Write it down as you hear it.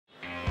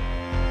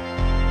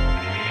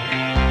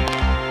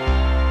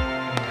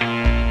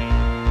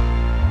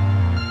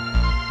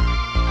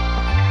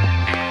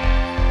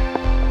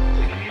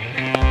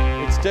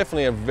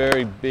definitely a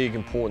very big,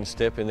 important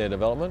step in their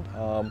development.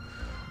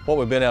 What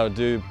we've been able to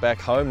do back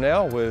home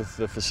now with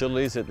the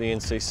facilities at the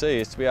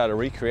NCC is to be able to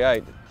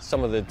recreate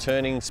some of the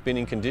turning,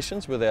 spinning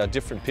conditions with our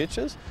different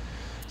pitches.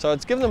 So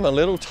it's given them a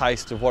little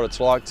taste of what it's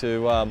like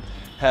to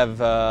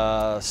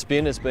have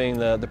spin as being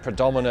the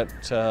predominant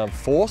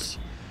force.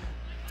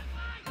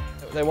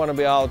 They want to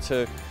be able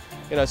to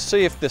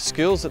see if the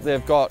skills that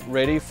they've got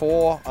ready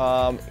for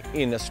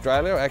in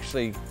Australia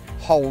actually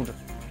hold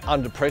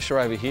under pressure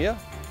over here.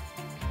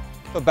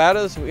 For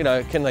batters,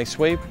 can they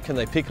sweep, can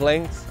they pick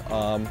length,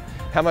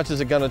 how much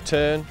is it going to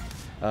turn,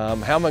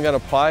 how am I going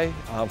to play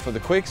for the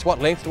quicks, what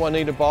length do I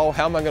need to bowl,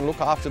 how am I going to look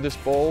after this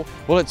ball,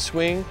 will it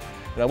swing,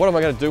 what am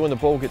I going to do when the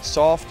ball gets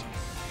soft.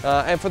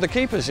 And for the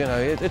keepers,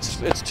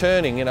 it's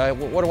turning.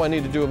 What do I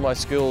need to do with my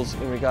skills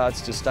in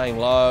regards to staying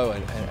low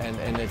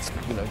and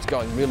it's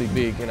going really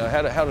big.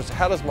 How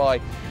does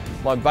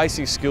my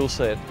basic skill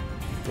set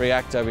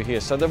react over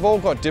here? So they've all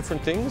got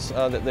different things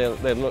that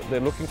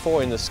they're looking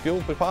for in the skill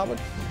department.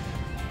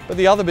 But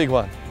the other big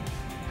one,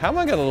 how am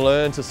I going to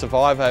learn to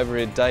survive over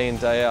here day in,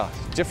 day out?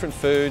 Different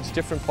foods,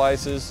 different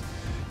places,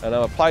 and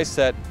a place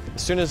that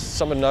as soon as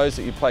someone knows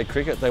that you play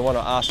cricket, they want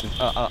to ask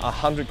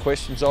 100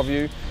 questions of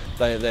you.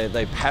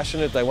 They're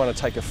passionate, they want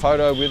to take a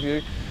photo with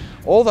you.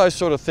 All those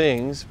sort of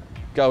things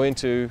go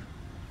into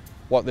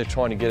what they're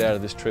trying to get out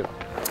of this trip.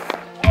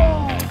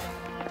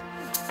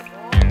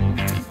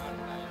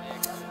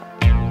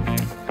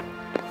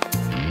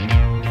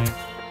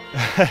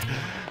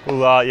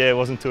 Well, yeah, it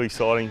wasn't too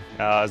exciting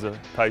as a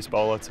pace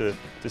bowler to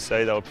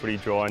see. They were pretty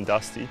dry and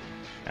dusty.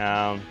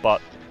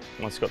 But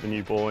once you got the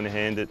new ball in the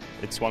hand, it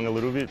swung a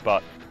little bit,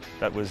 but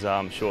that was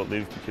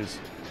short-lived because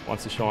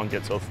once the shine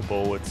gets off the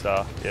ball,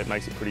 it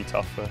makes it pretty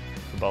tough for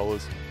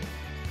bowlers.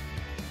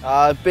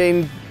 It's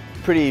been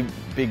pretty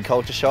big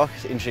culture shock.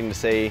 It's interesting to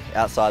see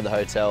outside the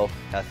hotel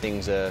how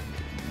things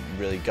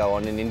really go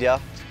on in India.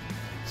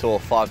 Saw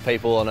 5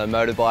 people on a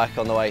motorbike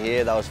on the way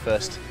here. That was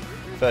first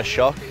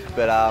shock,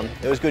 but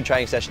it was a good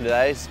training session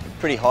today. It's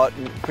pretty hot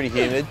and pretty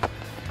humid,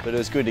 but it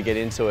was good to get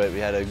into it. We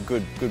had a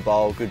good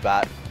bowl, good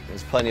bat.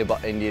 There's plenty of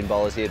Indian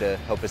bowlers here to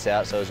help us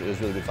out, so it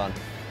was really good fun.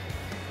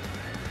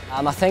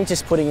 I think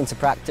just putting into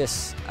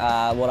practice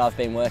what I've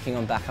been working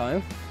on back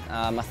home.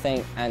 I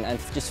think and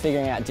just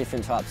figuring out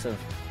different types of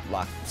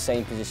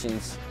seam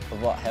positions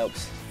of what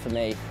helps for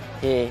me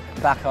here,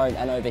 back home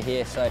and over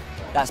here. So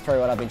that's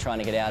probably what I've been trying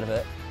to get out of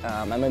it.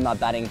 And with my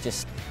batting,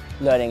 just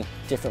learning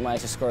different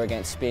ways to score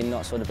against spin,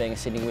 not sort of being a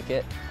sitting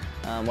wicket,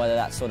 whether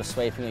that's sort of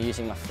sweeping or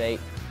using my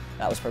feet.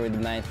 That was probably the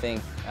main thing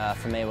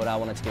for me, what I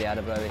wanted to get out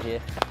of it over here.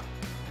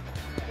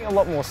 A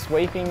lot more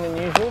sweeping than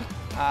usual.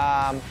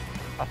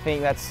 I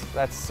think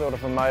that's sort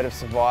of a mode of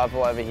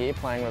survival over here,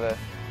 playing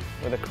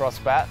with a cross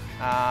bat.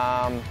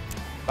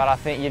 But I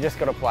think you just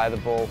got to play the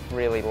ball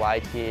really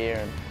late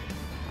here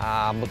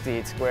and look to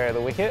hit square of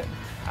the wicket.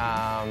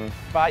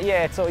 But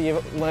yeah,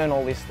 you learn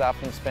all this stuff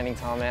from spending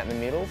time out in the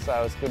middle,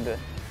 so it's good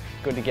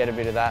to get a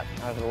bit of that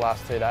over the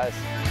last 2 days.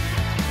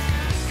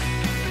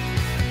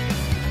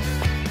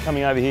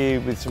 Coming over here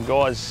with some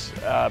guys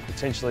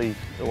potentially,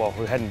 well,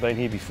 who hadn't been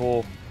here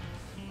before,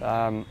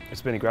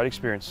 it's been a great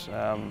experience.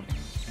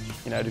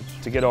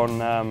 To get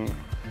on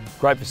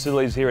great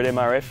facilities here at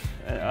MRF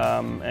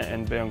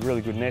and be on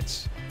really good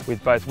nets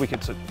with both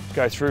wickets that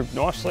go through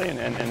nicely and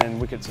then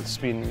wickets that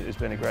spin has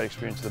been a great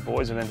experience for the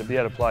boys. And then to be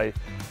able to play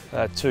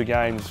 2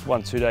 games,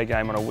 one 2-day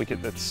game on a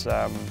wicket that's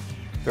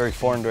very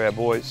foreign to our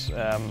boys,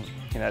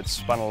 it's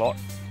spun a lot.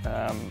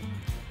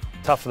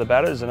 Tough for the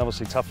batters and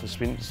obviously tough for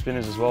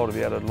spinners as well to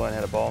be able to learn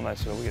how to bowl on those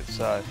sort of wickets.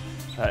 So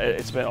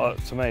it's been,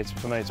 for me,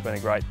 it's been a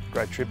great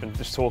trip, and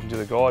just talking to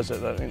the guys,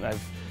 I think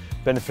they've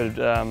benefited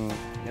a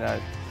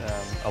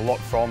lot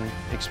from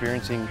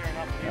experiencing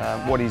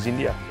what is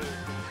India.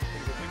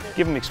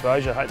 Give them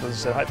exposure. As I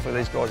said, hopefully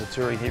these guys are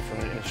touring here from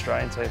an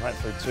Australian team,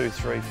 hopefully 2,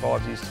 3,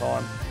 5 years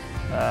time.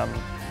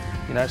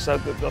 So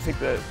I think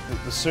the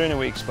sooner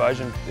we expose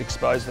them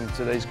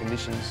to these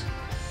conditions,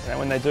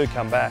 when they do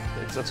come back,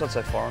 it's not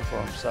so foreign for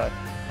them. So,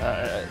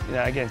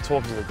 again,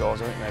 talking to the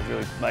guys, I think they've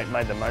really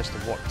made the most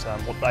of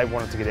what they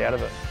wanted to get out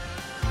of it.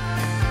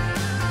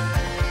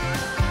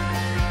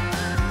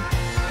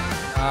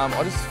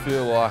 I just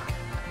feel like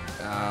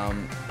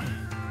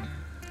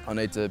I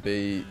need to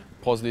be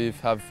positive,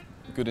 have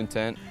good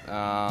intent,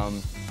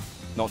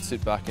 not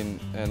sit back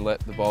and let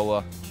the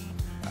bowler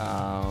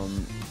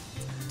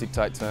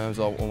dictate terms.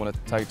 I want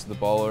to take it to the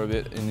bowler a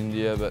bit in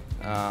India, but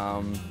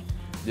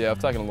yeah, I've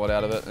taken a lot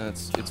out of it and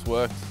it's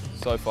worked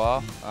so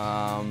far.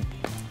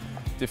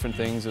 Different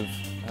things have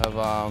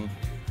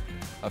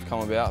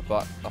come about,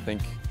 but I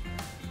think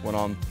when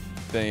I'm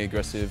being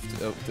aggressive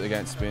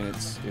against spin,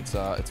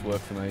 it's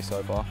worked for me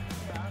so far.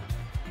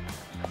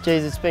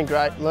 Geez, it's been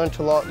great. Learnt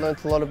a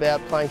lot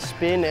about playing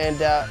spin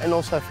and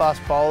also fast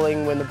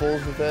bowling when the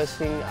ball's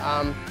reversing.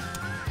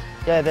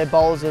 Yeah, their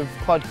bowlers are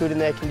quite good in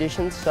their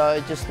conditions,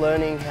 so just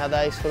learning how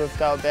they sort of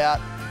go about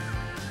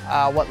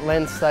what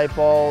lengths they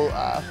bowl,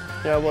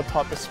 what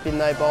type of spin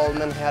they bowl, and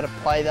then how to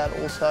play that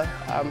also.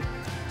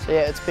 So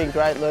yeah, it's been a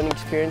great learning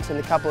experience, and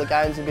a couple of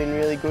games have been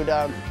really good.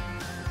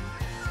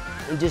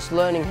 and just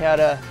learning how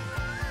to,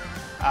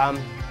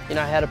 you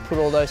know, how to put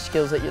all those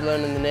skills that you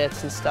learn in the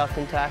nets and stuff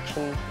into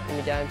action in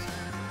the games.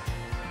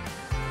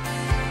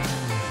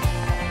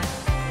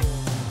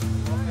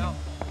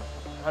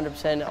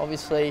 %,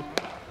 obviously,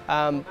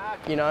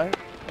 you know,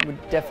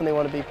 would definitely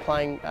want to be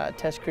playing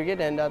Test cricket,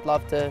 and I'd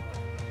love to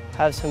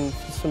have some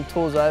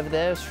tours over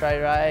there,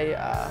 Australia A,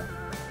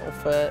 or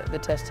for the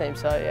Test team.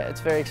 So yeah,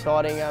 it's very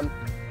exciting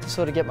to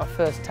sort of get my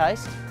first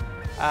taste.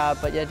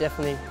 But yeah,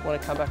 definitely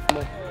want to come back for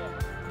more.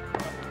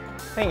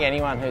 I think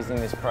anyone who's in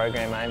this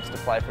program aims to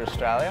play for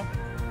Australia.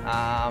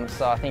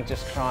 So I think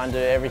just try and do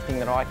everything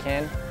that I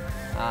can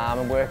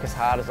and work as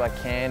hard as I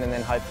can, and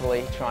then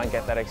hopefully try and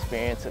get that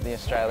experience at the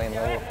Australian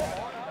level.